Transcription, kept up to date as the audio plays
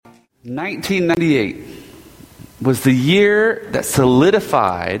1998 was the year that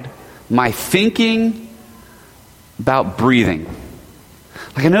solidified my thinking about breathing.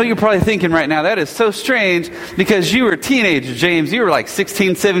 Like, I know you're probably thinking right now, that is so strange because you were a teenager, James. You were like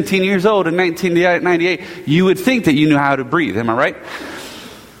 16, 17 years old in 1998. You would think that you knew how to breathe. Am I right?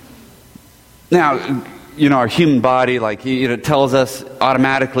 Now, our human body, it tells us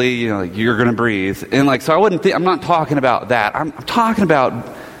automatically, you're going to breathe. And so I'm not talking about that. I'm talking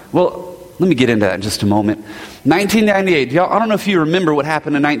about, let me get into that in just a moment. 1998, y'all, I don't know if you remember what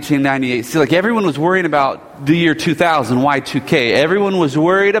happened in 1998. See, everyone was worrying about the year 2000, Y2K. Everyone was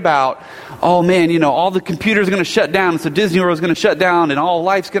worried about, oh man, all the computers are going to shut down, so Disney World is going to shut down, and all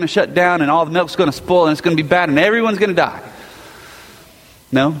life's going to shut down, and all the milk's going to spoil, and it's going to be bad, and everyone's going to die.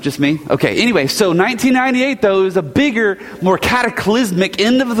 No? Just me? Okay, anyway, so 1998, though, was a bigger, more cataclysmic,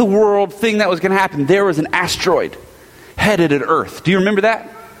 end-of-the-world thing that was going to happen. There was an asteroid headed at Earth. Do you remember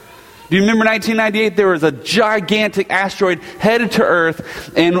that? Do you remember 1998? There was a gigantic asteroid headed to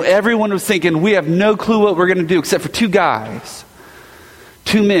Earth, and everyone was thinking, we have no clue what we're going to do, except for two guys.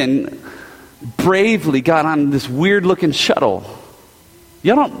 Two men bravely got on this weird-looking shuttle.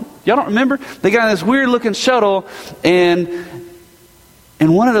 Y'all don't remember? They got on this weird-looking shuttle, and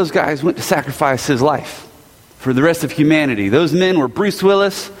one of those guys went to sacrifice his life for the rest of humanity. Those men were Bruce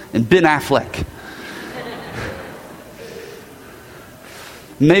Willis and Ben Affleck.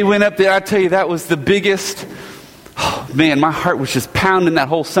 And they went up there. I tell you, that was the biggest. Oh, man, my heart was just pounding that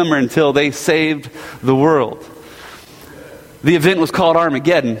whole summer until they saved the world. The event was called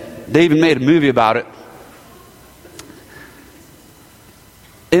Armageddon. They even made a movie about it.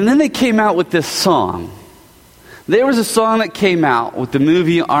 And then they came out with this song. There was a song that came out with the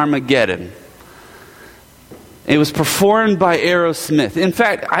movie Armageddon. It was performed by Aerosmith. In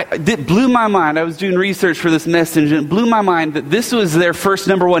fact, it blew my mind. I was doing research for this message, and it blew my mind that this was their first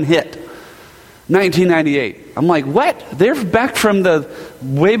number one hit, 1998. I'm like, what? They're back from the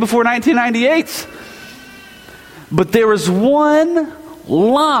way before 1998. But there was one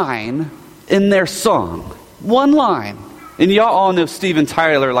line in their song. One line. And y'all all know Steven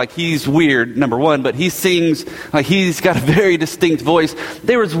Tyler, he's weird, number one, but he sings, he's got a very distinct voice.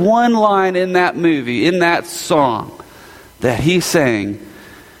 There was one line in that movie, in that song, that he sang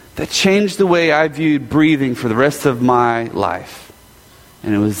that changed the way I viewed breathing for the rest of my life.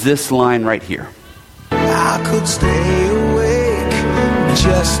 And it was this line right here. I could stay awake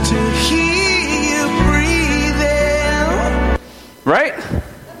just to hear you breathing. Right?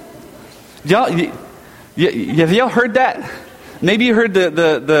 Have y'all heard that? Maybe you heard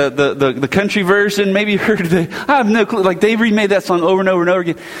the country version. Maybe you heard I have no clue. They remade that song over and over and over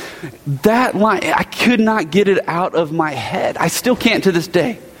again. That line, I could not get it out of my head. I still can't to this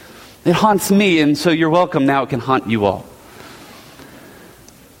day. It haunts me, and so you're welcome. Now it can haunt you all.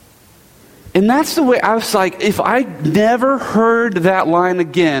 And that's the way I was like, if I never heard that line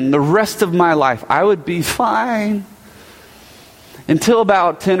again the rest of my life, I would be fine. Until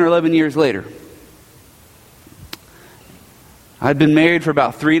about 10 or 11 years later. I'd been married for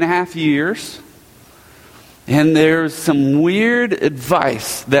about 3.5 years, and there's some weird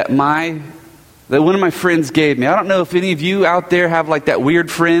advice that one of my friends gave me. I don't know if any of you out there have that weird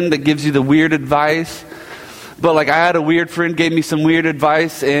friend that gives you the weird advice, but I had a weird friend gave me some weird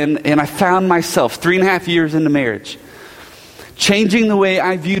advice, and I found myself 3.5 years into marriage, changing the way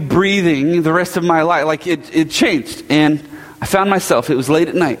I viewed breathing the rest of my life. It changed, and I found myself, it was late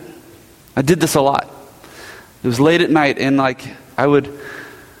at night. I did this a lot. It was late at night, and I would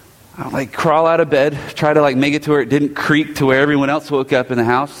crawl out of bed, try to make it to where it didn't creak to where everyone else woke up in the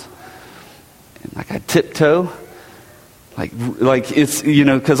house. And I'd tiptoe, it's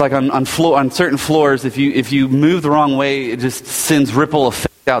because on certain floors, if you move the wrong way, it just sends ripple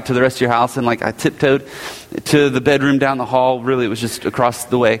effect out to the rest of your house. And I tiptoed to the bedroom down the hall. Really, it was just across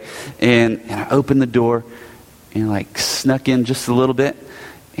the way, and I opened the door and snuck in just a little bit.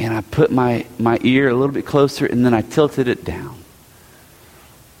 And I put my ear a little bit closer, and then I tilted it down.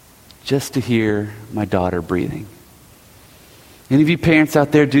 Just to hear my daughter breathing. Any of you parents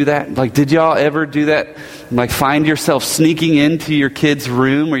out there do that? Did y'all ever do that? Find yourself sneaking into your kid's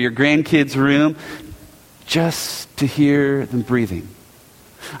room or your grandkid's room just to hear them breathing.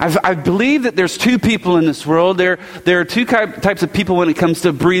 I believe that there's two people in this world. There are two types of people when it comes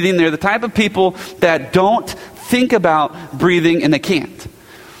to breathing. They're the type of people that don't think about breathing and they can't.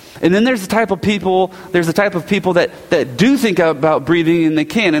 And then there's the type of people that do think about breathing and they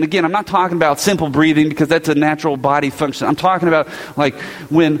can. And again, I'm not talking about simple breathing because that's a natural body function. I'm talking about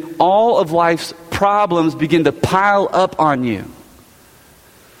when all of life's problems begin to pile up on you.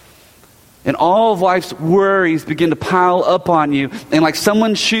 And all of life's worries begin to pile up on you. And like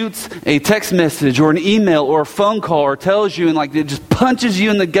someone shoots a text message or an email or a phone call or tells you, and like it just punches you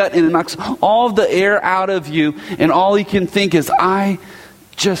in the gut and it knocks all of the air out of you. And all you can think is, I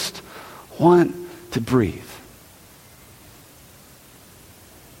just want to breathe.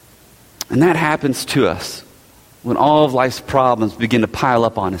 And that happens to us when all of life's problems begin to pile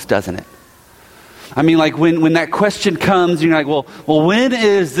up on us, doesn't it? I mean, like when that question comes, you're like, well, when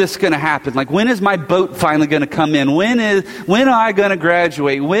is this going to happen? Like, when is my boat finally going to come in? When am I going to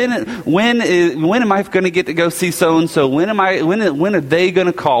graduate? When am I going to get to go see so and so? When are they going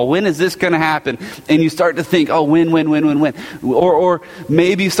to call? When is this going to happen? And you start to think, oh, when? Or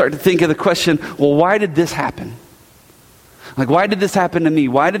maybe you start to think of the question, well, why did this happen? Like, why did this happen to me?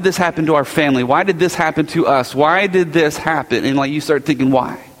 Why did this happen to our family? Why did this happen to us? Why did this happen? And like you start thinking,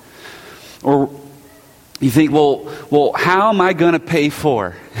 why? Or you think, well, how am I going to pay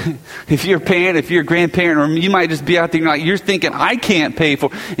for? If you're a parent, if you're a grandparent, or you might just be out there, you're thinking, I can't pay for.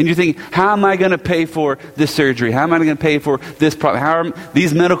 And you're thinking, how am I going to pay for this surgery? How am I going to pay for this problem? How are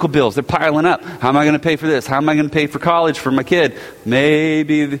these medical bills? They're piling up. How am I going to pay for this? How am I going to pay for college for my kid?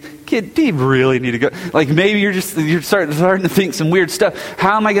 Maybe the kid, do you really need to go? Like maybe you're starting to think some weird stuff.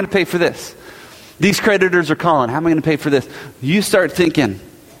 How am I going to pay for this? These creditors are calling. How am I going to pay for this? You start thinking,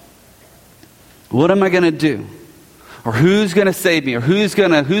 what am I going to do? Or who's going to save me? Or who's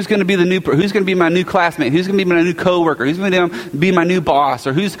going to be my new classmate? Who's going to be my new coworker? Who's going to be my new boss?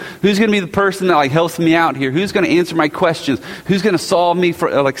 Or who's going to be the person that like helps me out here? Who's going to answer my questions? Who's going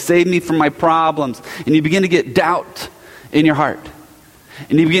to save me from my problems? And you begin to get doubt in your heart.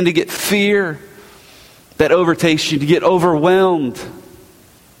 And you begin to get fear that overtakes you, to get overwhelmed.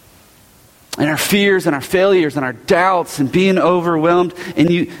 And our fears and our failures and our doubts and being overwhelmed.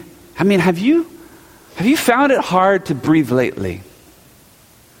 And have you found it hard to breathe lately?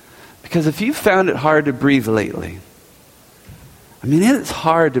 Because if you found it hard to breathe lately, it's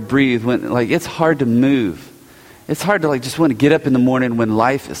hard to breathe when it's hard to move. It's hard to just want to get up in the morning when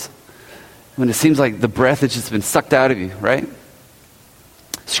it seems like the breath has just been sucked out of you, right?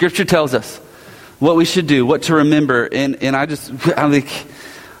 Scripture tells us what we should do, what to remember, and I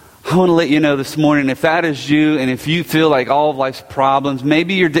want to let you know this morning, if that is you, and if you feel like all of life's problems,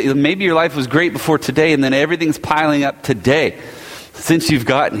 maybe your life was great before today, and then everything's piling up today since you've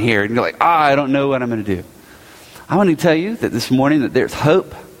gotten here, and you're like, I don't know what I'm going to do. I want to tell you that this morning that there's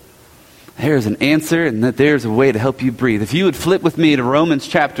hope, there's an answer, and that there's a way to help you breathe. If you would flip with me to Romans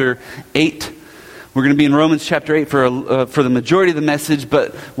chapter 8. We're going to be in Romans chapter 8 for the majority of the message,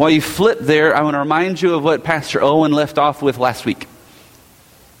 but while you flip there, I want to remind you of what Pastor Owen left off with last week.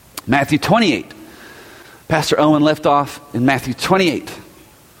 Matthew 28. Pastor Owen left off in Matthew 28.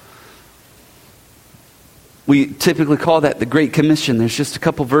 We typically call that the Great Commission. There's just a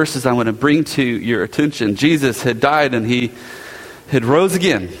couple verses I want to bring to your attention. Jesus had died and he had rose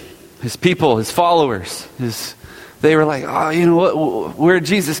again. His people, his followers, they were like, where'd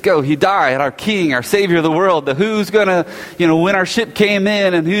Jesus go? He died, our King, our Savior of the world. Who's going to, when our ship came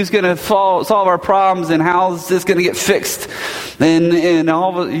in, and who's going to solve our problems, and how's this going to get fixed? And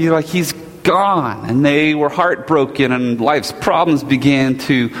all he's gone. And they were heartbroken, and life's problems began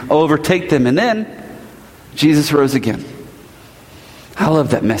to overtake them. And then Jesus rose again. I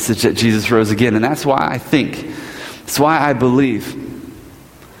love that message that Jesus rose again. And that's why I believe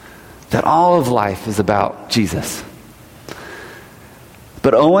that all of life is about Jesus.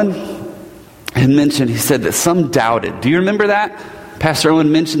 But Owen had mentioned, he said that some doubted. Do you remember that? Pastor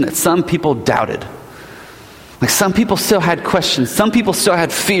Owen mentioned that some people doubted. Like some people still had questions. Some people still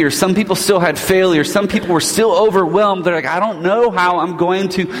had fear. Some people still had failure. Some people were still overwhelmed. They're like, I don't know how I'm going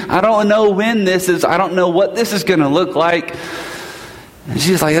to. I don't know when this is. I don't know what this is going to look like. And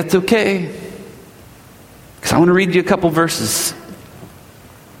she's like, that's okay. Because I want to read you a couple verses.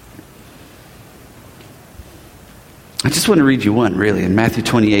 I just want to read you one, really, in Matthew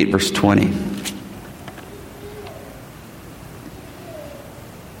 28, verse 20.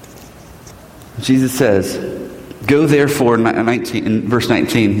 Jesus says, go therefore, in verse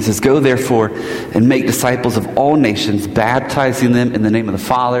 19, he says, go therefore and make disciples of all nations, baptizing them in the name of the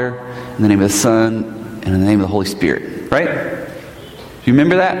Father, in the name of the Son, and in the name of the Holy Spirit. Right? Do you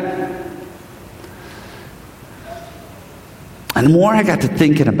remember that? And the more I got to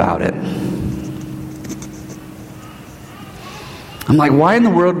thinking about it, I'm like, why in the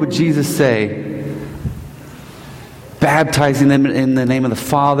world would Jesus say, baptizing them in the name of the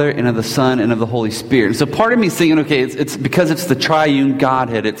Father and of the Son and of the Holy Spirit. And so part of me is thinking, okay, it's because it's the triune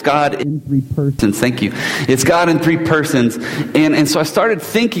Godhead. It's God in three persons. Thank you. It's God in three persons. And so I started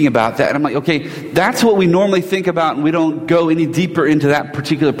thinking about that. And I'm like, okay, that's what we normally think about, and we don't go any deeper into that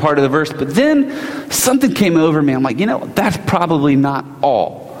particular part of the verse. But then something came over me. I'm like, that's probably not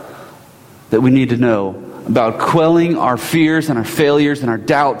all that we need to know about quelling our fears and our failures and our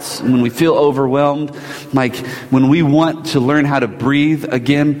doubts when we feel overwhelmed, like when we want to learn how to breathe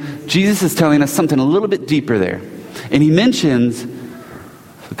again. Jesus is telling us something a little bit deeper there. And he mentions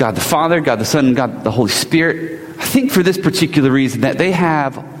God the Father, God the Son, and God the Holy Spirit. I think for this particular reason, that they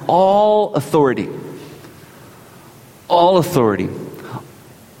have all authority. All authority.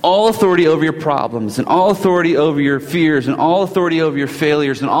 All authority over your problems, and all authority over your fears, and all authority over your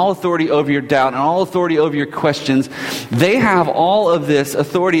failures, and all authority over your doubt, and all authority over your questions. They have all of this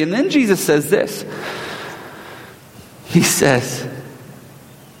authority. And then Jesus says this. He says,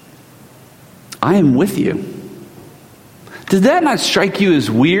 I am with you. Did that not strike you as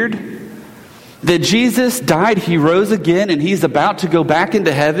weird? That Jesus died, he rose again, and he's about to go back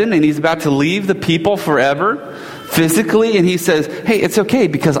into heaven, and he's about to leave the people forever, physically, and he says, hey, it's okay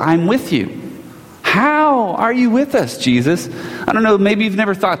because I'm with you. How are you with us, Jesus? I don't know, maybe you've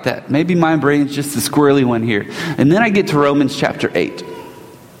never thought that. Maybe my brain's just a squirrely one here. And then I get to Romans chapter 8.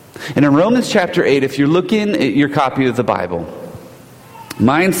 And in Romans chapter 8, if you're looking at your copy of the Bible,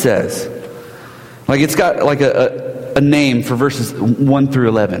 mine says, like it's got like a name for verses 1 through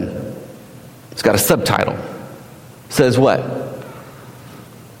 11. It's got a subtitle. It says what?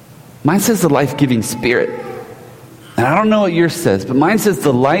 Mine says the life-giving Spirit. And I don't know what yours says, but mine says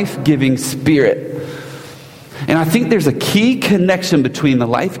the life-giving Spirit. And I think there's a key connection between the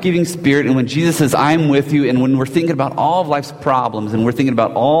life-giving Spirit and when Jesus says, I'm with you, and when we're thinking about all of life's problems, and we're thinking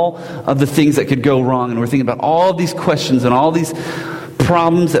about all of the things that could go wrong, and we're thinking about all of these questions and all these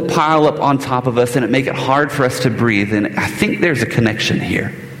problems that pile up on top of us and it make it hard for us to breathe. And I think there's a connection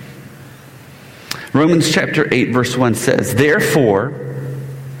here. Romans chapter 8 verse 1 says, therefore,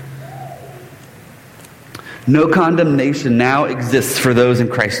 no condemnation now exists for those in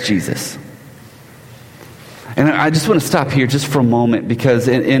Christ Jesus. And I just want to stop here just for a moment because,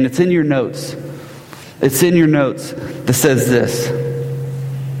 and it's in your notes. It's in your notes that says this.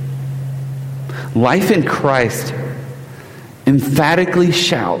 Life in Christ emphatically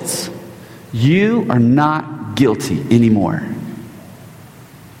shouts, you are not guilty anymore.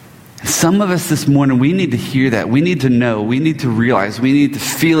 Some of us this morning, we need to hear that. We need to know. We need to realize. We need to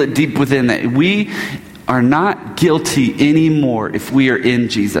feel it deep within that we are not guilty anymore if we are in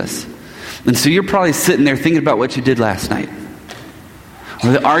Jesus. And so you're probably sitting there thinking about what you did last night,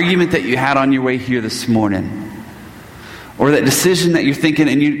 or the argument that you had on your way here this morning, or that decision that you're thinking,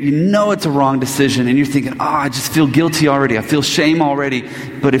 and you know it's a wrong decision, and you're thinking, I just feel guilty already. I feel shame already.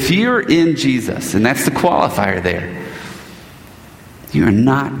 But if you're in Jesus, and that's the qualifier there, you are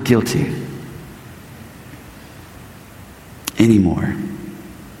not guilty anymore.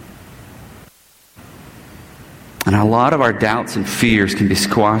 And a lot of our doubts and fears can be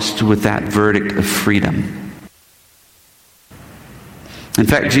squashed with that verdict of freedom. In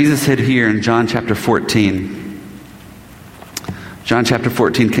fact, Jesus said here in John chapter 14,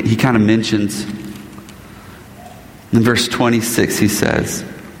 he kind of mentions, in verse 26, he says,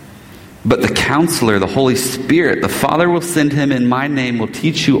 but the Counselor, the Holy Spirit, the Father will send him in my name, will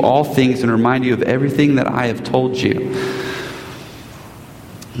teach you all things and remind you of everything that I have told you.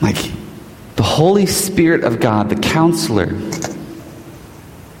 Like, the Holy Spirit of God, the Counselor.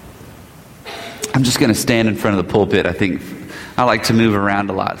 I'm just going to stand in front of the pulpit. I think I like to move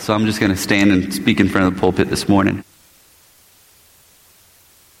around a lot, so I'm just going to stand and speak in front of the pulpit this morning.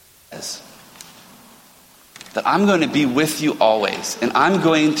 That I'm going to be with you always, and I'm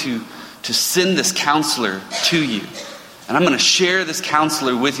going to send this Counselor to you. And I'm going to share this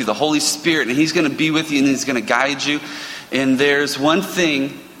Counselor with you, the Holy Spirit, and he's going to be with you and he's going to guide you. And there's one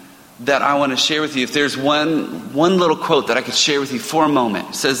thing that I want to share with you. If there's one little quote that I could share with you for a moment,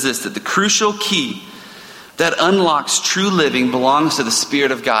 it says this, that the crucial key that unlocks true living belongs to the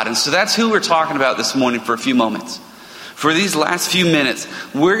Spirit of God. And so that's who we're talking about this morning for a few moments. For these last few minutes,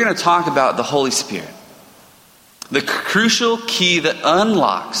 we're going to talk about the Holy Spirit. The crucial key that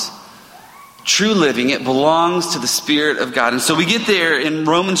unlocks true living, it belongs to the Spirit of God. And so we get there in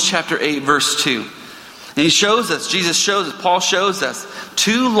Romans chapter 8, verse 2. And he shows us, Jesus shows us, Paul shows us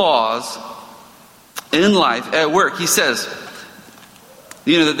two laws in life at work. He says,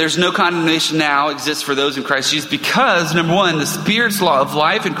 that there's no condemnation now exists for those in Christ Jesus because, number one, the Spirit's law of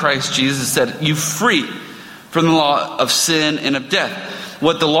life in Christ Jesus set you free from the law of sin and of death.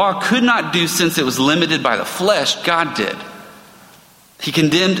 What the law could not do since it was limited by the flesh, God did. He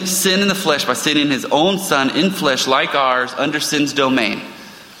condemned sin in the flesh by sending his own son in flesh like ours under sin's domain.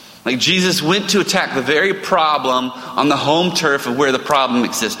 Like Jesus went to attack the very problem on the home turf of where the problem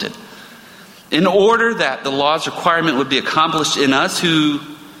existed. In order that the law's requirement would be accomplished in us who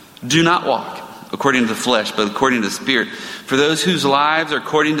do not walk according to the flesh, but according to the Spirit. For those whose lives are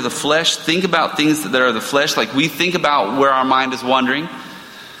according to the flesh, think about things that are the flesh, like we think about where our mind is wandering.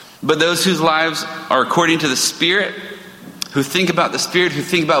 But those whose lives are according to the Spirit, who think about the Spirit, who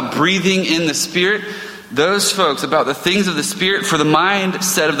think about breathing in the Spirit, those folks about the things of the Spirit. For the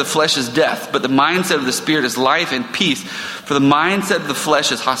mindset of the flesh is death, but the mindset of the Spirit is life and peace. For the mindset of the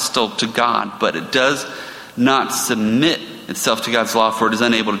flesh is hostile to God, but it does not submit itself to God's law, for it is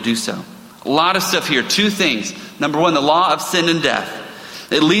unable to do so. A lot of stuff here. Two things. Number one, the law of sin and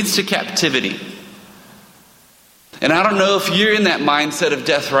death. It leads to captivity. And I don't know if you're in that mindset of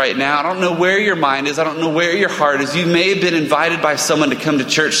death right now. I don't know where your mind is. I don't know where your heart is. You may have been invited by someone to come to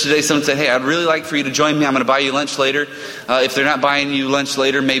church today. Someone said, hey, I'd really like for you to join me. I'm going to buy you lunch later. If they're not buying you lunch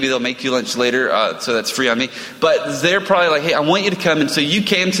later, maybe they'll make you lunch later. So that's free on me. But they're probably like, hey, I want you to come. And so you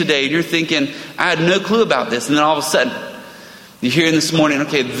came today and you're thinking, I had no clue about this. And then all of a sudden, you're hearing this morning,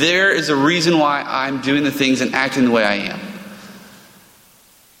 okay, there is a reason why I'm doing the things and acting the way I am.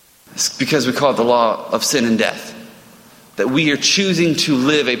 It's because we call it the law of sin and death. That we are choosing to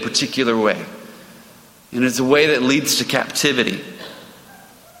live a particular way. And it's a way that leads to captivity.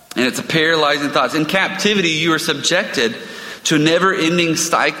 And it's a paralyzing thought. In captivity, you are subjected to a never-ending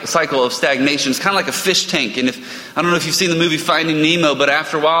cycle of stagnation. It's kind of like a fish tank. And I don't know if you've seen the movie Finding Nemo, but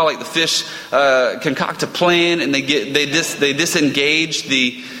after a while, like the fish concoct a plan and they disengage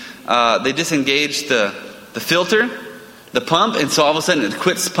the filter, the pump, and so all of a sudden it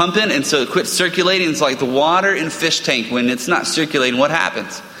quits pumping, and so it quits circulating. It's like the water in fish tank. When it's not circulating, what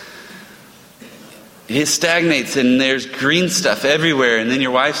happens? It stagnates and there's green stuff everywhere, and then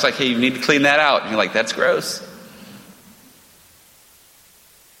your wife's like, hey, you need to clean that out. And you're like, that's gross.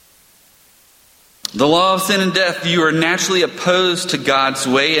 The law of sin and death, you are naturally opposed to God's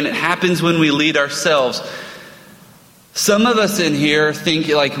way, and it happens when we lead ourselves. Some of us in here think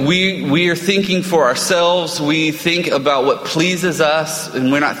like we are thinking for ourselves. We think about what pleases us,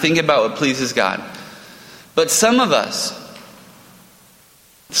 and we're not thinking about what pleases God. But some of us,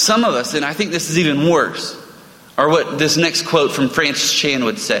 and I think this is even worse, are what this next quote from Francis Chan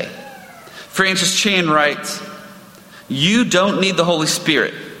would say. Francis Chan writes, you don't need the Holy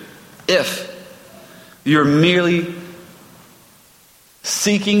Spirit if you're merely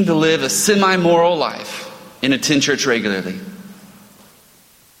seeking to live a semi-moral life and attend church regularly. I'm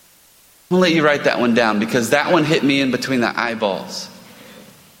going to let you write that one down because that one hit me in between the eyeballs.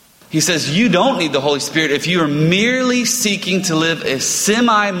 He says, you don't need the Holy Spirit if you are merely seeking to live a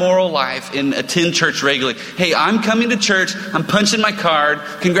semi-moral life and attend church regularly. Hey, I'm coming to church. I'm punching my card.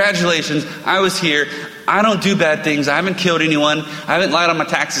 Congratulations. I was here. I don't do bad things. I haven't killed anyone. I haven't lied on my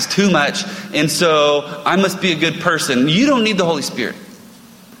taxes too much. And so I must be a good person. You don't need the Holy Spirit.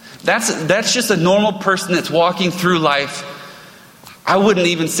 That's just a normal person that's walking through life. I wouldn't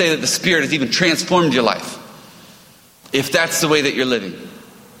even say that the Spirit has even transformed your life if that's the way that you're living.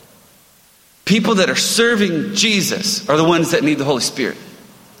 People that are serving Jesus are the ones that need the Holy Spirit.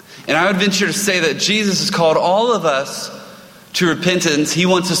 And I would venture to say that Jesus has called all of us to repentance. He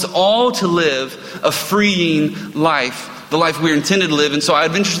wants us all to live a freeing life, the life we're intended to live. And so I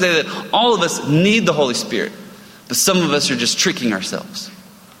would venture to say that all of us need the Holy Spirit. But some of us are just tricking ourselves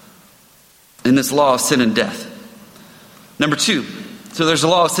in this law of sin and death. Number two, so there's the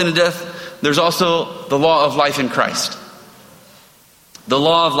law of sin and death. There's also the law of life in Christ. The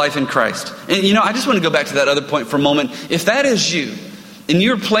law of life in Christ. And I just want to go back to that other point for a moment. If that is you, and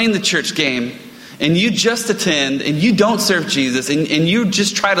you're playing the church game, and you just attend, and you don't serve Jesus, and you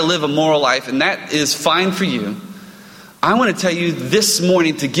just try to live a moral life, and that is fine for you, I want to tell you this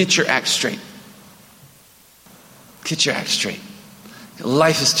morning to get your act straight. Get your act straight.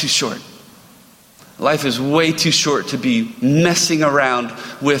 Life is too short. Life is way too short to be messing around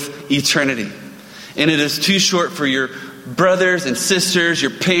with eternity. And it is too short for your brothers and sisters, your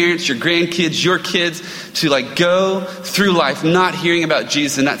parents, your grandkids, your kids to go through life not hearing about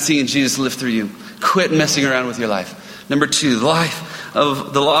Jesus and not seeing Jesus live through you. Quit messing around with your life. Number two, the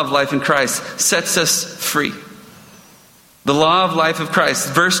law of life in Christ sets us free. The law of life of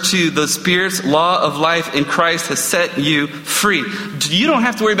Christ. Verse 2, the Spirit's law of life in Christ has set you free. You don't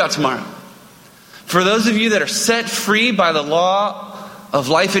have to worry about tomorrow. For those of you that are set free by the law of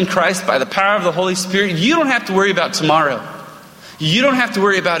life in Christ, by the power of the Holy Spirit, you don't have to worry about tomorrow. You don't have to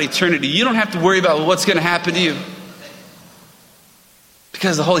worry about eternity. You don't have to worry about what's going to happen to you.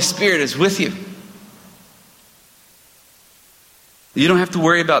 Because the Holy Spirit is with you. You don't have to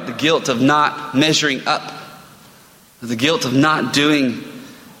worry about the guilt of not measuring up, the guilt of not doing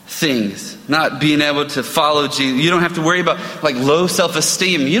things, not being able to follow Jesus. You don't have to worry about like low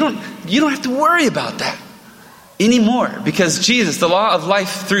self-esteem. You don't have to worry about that anymore, because Jesus, the law of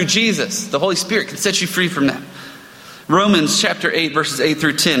life through Jesus, the Holy Spirit, can set you free from that. Romans chapter 8, verses 8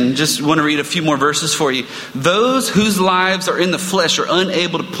 through 10. Just want to read a few more verses for you. Those whose lives are in the flesh are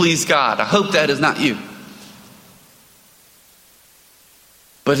unable to please God. I hope that is not you.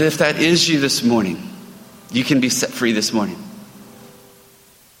 But if that is you this morning, you can be set free this morning.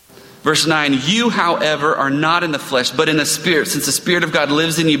 Verse 9, you, however, are not in the flesh, but in the Spirit, since the Spirit of God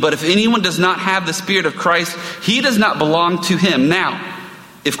lives in you. But if anyone does not have the Spirit of Christ, he does not belong to him. Now,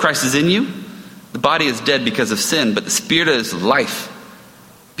 if Christ is in you, the body is dead because of sin, but the Spirit is life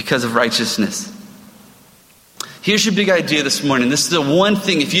because of righteousness. Here's your big idea this morning. This is the one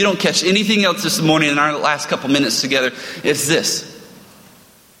thing, if you don't catch anything else this morning in our last couple minutes together, it's this.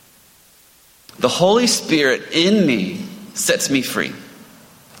 The Holy Spirit in me sets me free.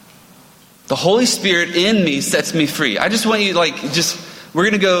 The Holy Spirit in me sets me free. I just want you we're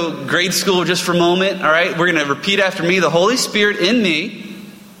going to go grade school just for a moment, all right? We're going to repeat after me. The Holy Spirit in me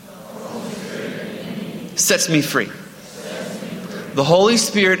sets me free. The Holy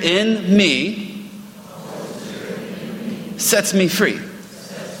Spirit in me sets me free.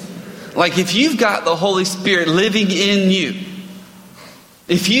 Like if you've got the Holy Spirit living in you,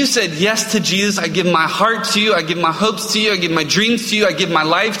 if you said yes to Jesus, I give my heart to you, I give my hopes to you, I give my dreams to you, I give my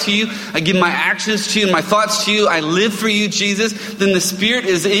life to you, I give my actions to you and my thoughts to you, I live for you, Jesus, then the Spirit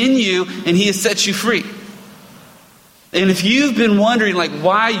is in you and He has set you free. And if you've been wondering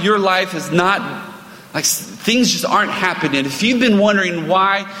why your life is not, things just aren't happening, if you've been wondering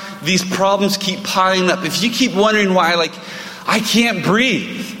why these problems keep piling up, if you keep wondering why I can't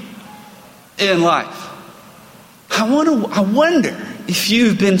breathe in life, I wonder if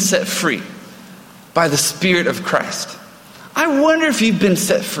you've been set free by the Spirit of Christ. I wonder if you've been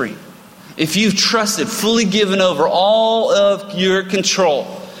set free. If you've trusted, fully given over all of your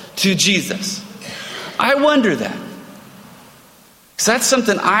control to Jesus. I wonder that. Because that's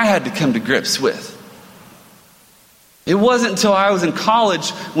something I had to come to grips with. It wasn't until I was in college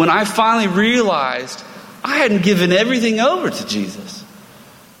when I finally realized I hadn't given everything over to Jesus.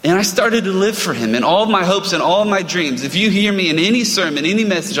 And I started to live for Him in all of my hopes and all of my dreams. If you hear me in any sermon, any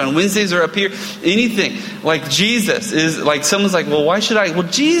message on Wednesdays or up here, anything, Jesus is someone's well, why should I? Well,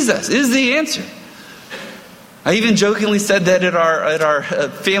 Jesus is the answer. I even jokingly said that at our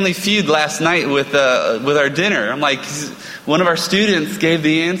family feud last night with our dinner. I'm one of our students gave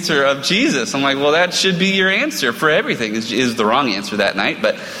the answer of Jesus. I'm well, that should be your answer for everything. Is the wrong answer that night,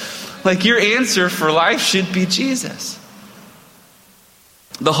 but your answer for life should be Jesus.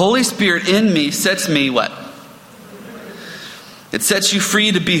 The Holy Spirit in me sets me what? It sets you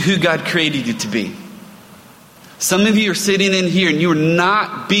free to be who God created you to be. Some of you are sitting in here and you are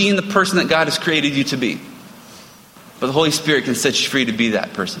not being the person that God has created you to be. But the Holy Spirit can set you free to be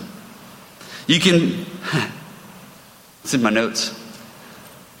that person. You can, it's in my notes.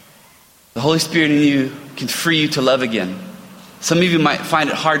 The Holy Spirit in you can free you to love again. Some of you might find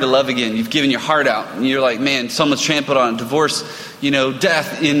it hard to love again. You've given your heart out and you're man, someone's trampled on divorce,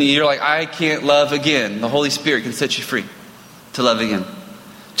 death, and you're I can't love again. The Holy Spirit can set you free to love again,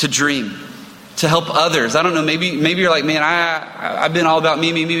 to dream, to help others. I don't know, maybe you're man, I've been all about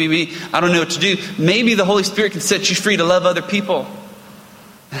me. I don't know what to do. Maybe the Holy Spirit can set you free to love other people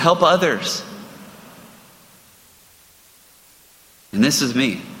and help others. And this is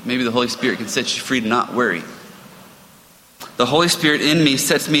me. Maybe the Holy Spirit can set you free to not worry. The Holy Spirit in me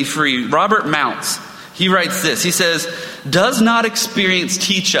sets me free. Robert Mounts, he writes this. He says, does not experience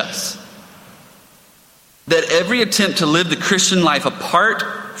teach us that every attempt to live the Christian life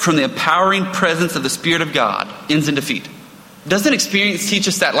apart from the empowering presence of the Spirit of God ends in defeat? Doesn't experience teach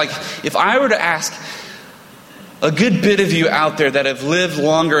us that? If I were to ask a good bit of you out there that have lived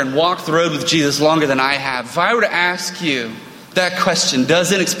longer and walked the road with Jesus longer than I have, if I were to ask you that question,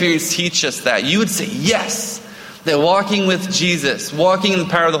 doesn't experience teach us that? You would say yes. That walking with Jesus, walking in the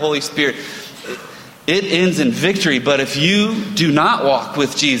power of the Holy Spirit, it ends in victory. But if you do not walk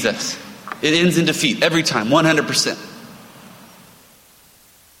with Jesus, it ends in defeat every time, 100%.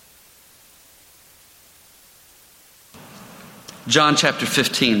 John chapter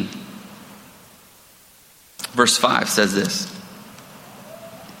 15, verse 5 says this.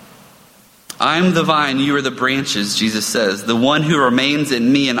 I am the vine, you are the branches, Jesus says. The one who remains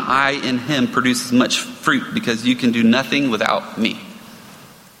in me and I in him produces much fruit because you can do nothing without me.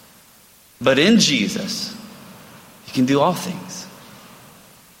 But in Jesus, you can do all things.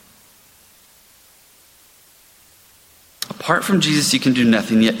 Apart from Jesus, you can do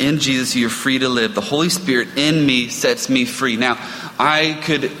nothing. Yet in Jesus, you are free to live. The Holy Spirit in me sets me free. Now, I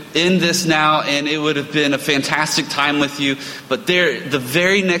could end this now, and it would have been a fantastic time with you. But the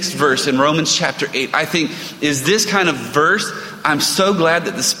very next verse in Romans chapter 8, I think, is this kind of verse. I'm so glad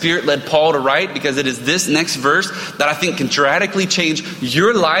that the Spirit led Paul to write, because it is this next verse that I think can radically change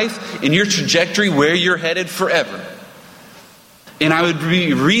your life and your trajectory where you're headed forever. And I would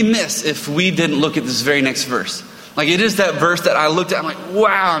be remiss if we didn't look at this very next verse. Like, it is that verse that I looked at, I'm like,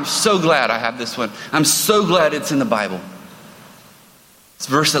 wow, I'm so glad I have this one. I'm so glad it's in the Bible. It's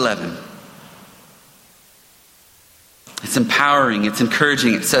verse 11. It's empowering, it's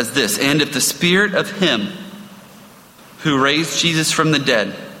encouraging. It says this, and if the Spirit of Him who raised Jesus from the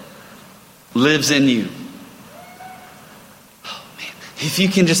dead lives in you. Oh man, if you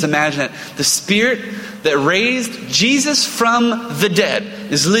can just imagine that. The Spirit that raised Jesus from the dead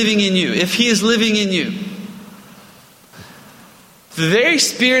is living in you. If He is living in you. The very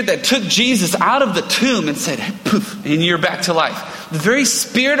Spirit that took Jesus out of the tomb and said, poof, and you're back to life. The very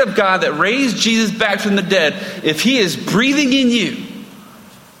Spirit of God that raised Jesus back from the dead, if He is breathing in you,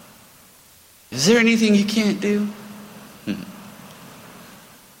 is there anything He can't do?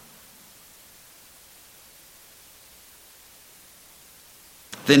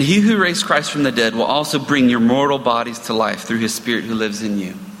 Then He who raised Christ from the dead will also bring your mortal bodies to life through His Spirit who lives in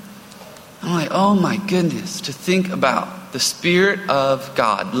you. I'm like, oh my goodness, to think about the Spirit of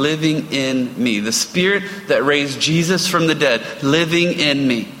God living in me. The Spirit that raised Jesus from the dead living in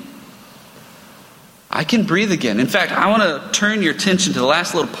me. I can breathe again. In fact, I want to turn your attention to the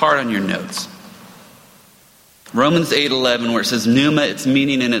last little part on your notes. Romans 8:11, where it says pneuma, its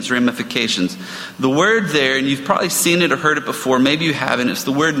meaning and its ramifications. The word there, and you've probably seen it or heard it before, maybe you haven't, it's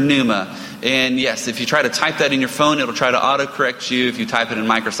the word pneuma. And yes, if you try to type that in your phone, it'll try to autocorrect you. If you type it in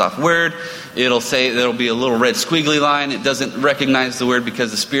Microsoft Word, it'll be a little red squiggly line. It doesn't recognize the word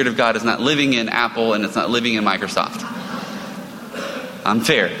because the Spirit of God is not living in Apple and it's not living in Microsoft. I'm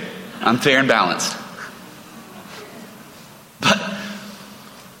fair and balanced. But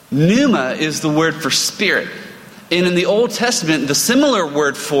pneuma is the word for spirit. And in the Old Testament, the similar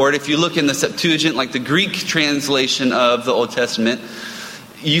word for it, if you look in the Septuagint, like the Greek translation of the Old Testament,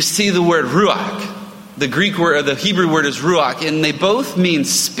 you see the word ruach. The Greek word, or the Hebrew word is ruach, and they both mean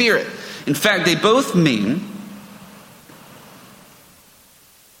spirit. In fact, they both mean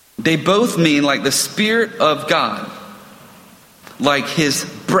like the Spirit of God, like His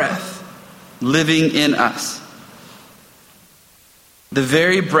breath living in us. The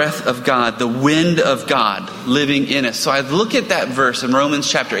very breath of God, the wind of God living in us. So I look at that verse in Romans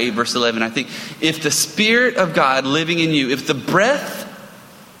chapter 8, verse 11. I think, if the Spirit of God living in you, if the breath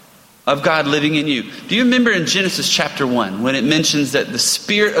of God living in you. Do you remember in Genesis chapter 1 when it mentions that the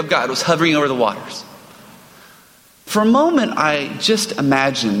Spirit of God was hovering over the waters? For a moment, I just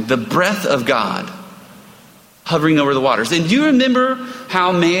imagined the breath of God hovering over the waters. And do you remember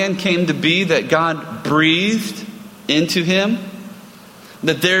how man came to be, that God breathed into him?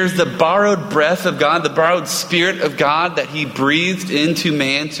 That there's the borrowed breath of God, the borrowed Spirit of God that He breathed into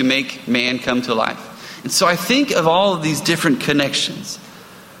man to make man come to life. And so I think of all of these different connections.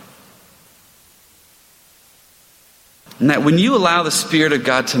 And that when you allow the Spirit of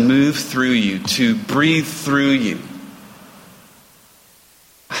God to move through you, to breathe through you,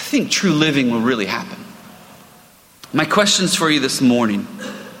 I think true living will really happen. My questions for you this morning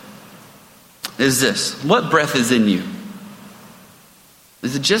is this. What breath is in you?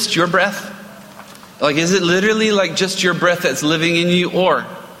 Is it just your breath? Like, is it literally like just your breath that's living in you? Or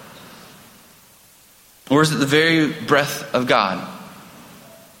is it the very breath of God?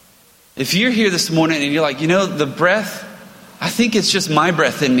 If you're here this morning and you're like, the breath, I think it's just my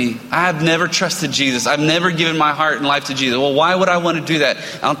breath in me. I've never trusted Jesus. I've never given my heart and life to Jesus. Well, why would I want to do that?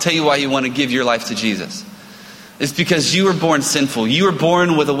 I'll tell you why you want to give your life to Jesus. It's because you were born sinful. You were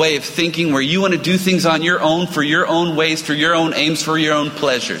born with a way of thinking where you want to do things on your own, for your own ways, for your own aims, for your own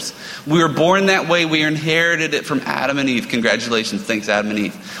pleasures. We were born that way. We inherited it from Adam and Eve. Congratulations. Thanks, Adam and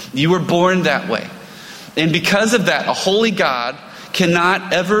Eve. You were born that way. And because of that, a holy God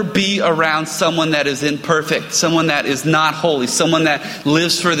cannot ever be around someone that is imperfect, someone that is not holy, someone that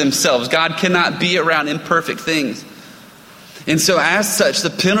lives for themselves. God cannot be around imperfect things. And so as such,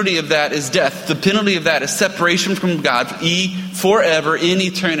 the penalty of that is death. The penalty of that is separation from God forever in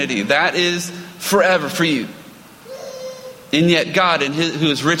eternity. That is forever for you. And yet God, who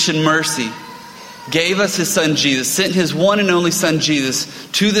is rich in mercy, gave us His Son Jesus, sent His one and only Son Jesus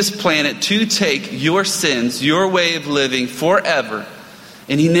to this planet to take your sins, your way of living forever.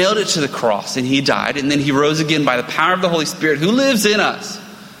 And He nailed it to the cross and He died. And then He rose again by the power of the Holy Spirit who lives in us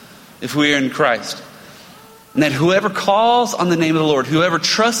if we are in Christ. And that whoever calls on the name of the Lord, whoever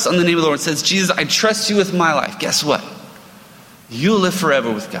trusts on the name of the Lord, says, Jesus, I trust you with my life. Guess what? You'll live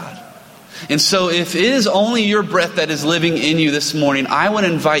forever with God. And so if it is only your breath that is living in you this morning, I want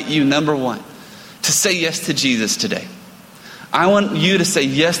to invite you, number one, to say yes to Jesus today. I want you to say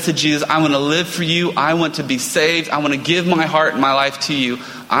yes to Jesus. I want to live for you. I want to be saved. I want to give my heart and my life to you.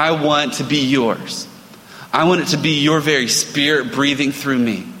 I want to be yours. I want it to be your very spirit breathing through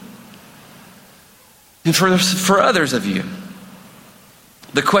me. And for others of you,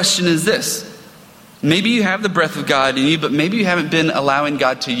 the question is this. Maybe you have the breath of God in you, but maybe you haven't been allowing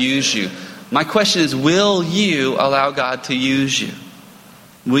God to use you. My question is, will you allow God to use you?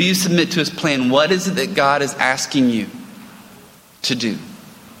 Will you submit to his plan? What is it that God is asking you to do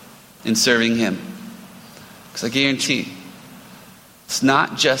in serving him? Because I guarantee it's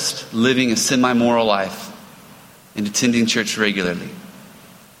not just living a semi-moral life and attending church regularly.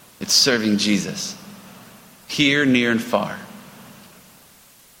 It's serving Jesus here, near, and far.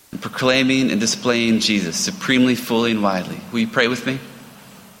 And proclaiming and displaying Jesus supremely, fully, and widely. Will you pray with me?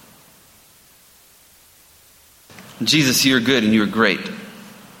 Jesus, you are good and you are great.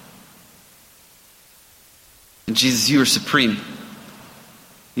 And Jesus, you are supreme.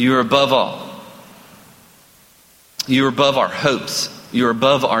 You are above all. You are above our hopes. You are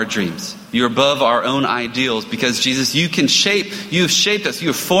above our dreams. You are above our own ideals, because Jesus, you have shaped us, you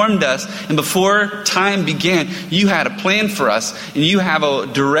have formed us, and before time began, you had a plan for us, and you have a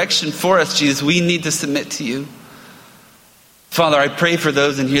direction for us, Jesus. We need to submit to you. Father, I pray for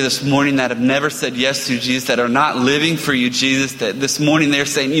those in here this morning that have never said yes to Jesus, that are not living for you, Jesus, that this morning they're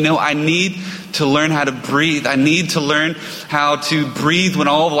saying, I need to learn how to breathe. I need to learn how to breathe when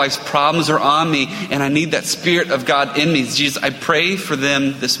all of life's problems are on me, and I need that Spirit of God in me. Jesus, I pray for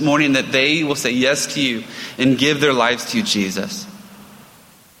them this morning that they will say yes to you and give their lives to you, Jesus.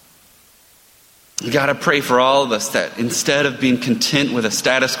 God, I pray for all of us that instead of being content with a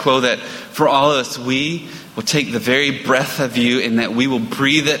status quo, that for all of us, we will take the very breath of you and that we will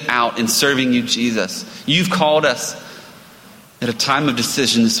breathe it out in serving you, Jesus. You've called us at a time of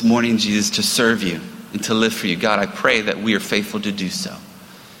decision this morning, Jesus, to serve you and to live for you. God, I pray that we are faithful to do so.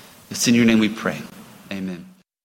 It's in your name we pray. Amen.